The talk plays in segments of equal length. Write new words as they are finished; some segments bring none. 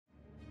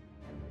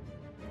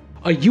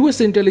A US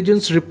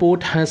intelligence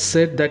report has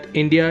said that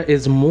India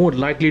is more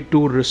likely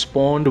to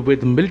respond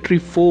with military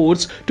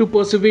force to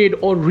persuade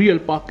or real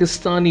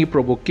Pakistani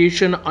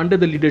provocation under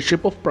the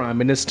leadership of Prime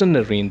Minister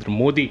Narendra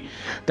Modi.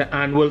 The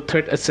annual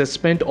threat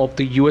assessment of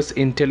the US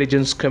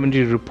intelligence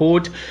community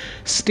report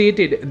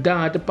stated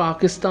that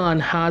Pakistan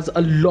has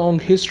a long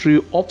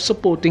history of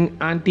supporting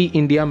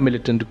anti-India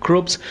militant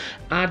groups,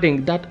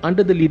 adding that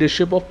under the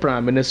leadership of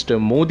Prime Minister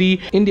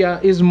Modi, India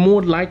is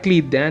more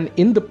likely than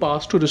in the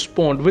past to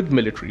respond with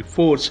military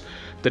force.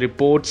 The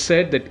report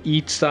said that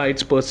each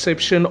side's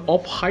perception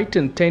of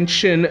heightened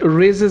tension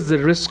raises the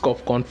risk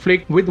of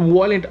conflict, with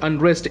violent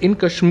unrest in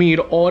Kashmir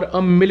or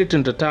a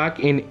militant attack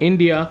in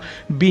India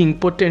being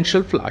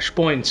potential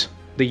flashpoints.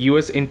 The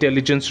US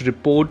intelligence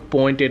report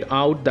pointed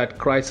out that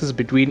crises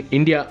between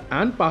India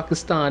and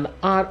Pakistan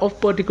are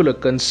of particular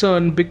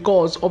concern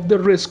because of the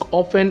risk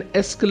of an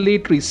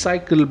escalatory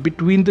cycle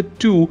between the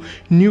two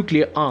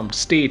nuclear-armed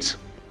states.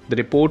 The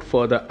report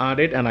further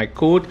added, and I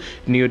quote,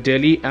 "New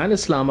Delhi and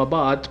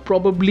Islamabad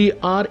probably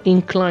are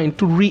inclined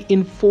to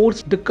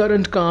reinforce the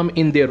current calm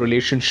in their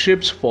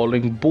relationships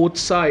following both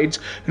sides'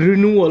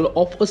 renewal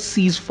of a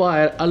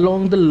ceasefire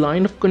along the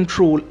line of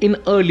control in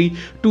early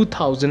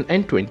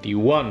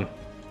 2021.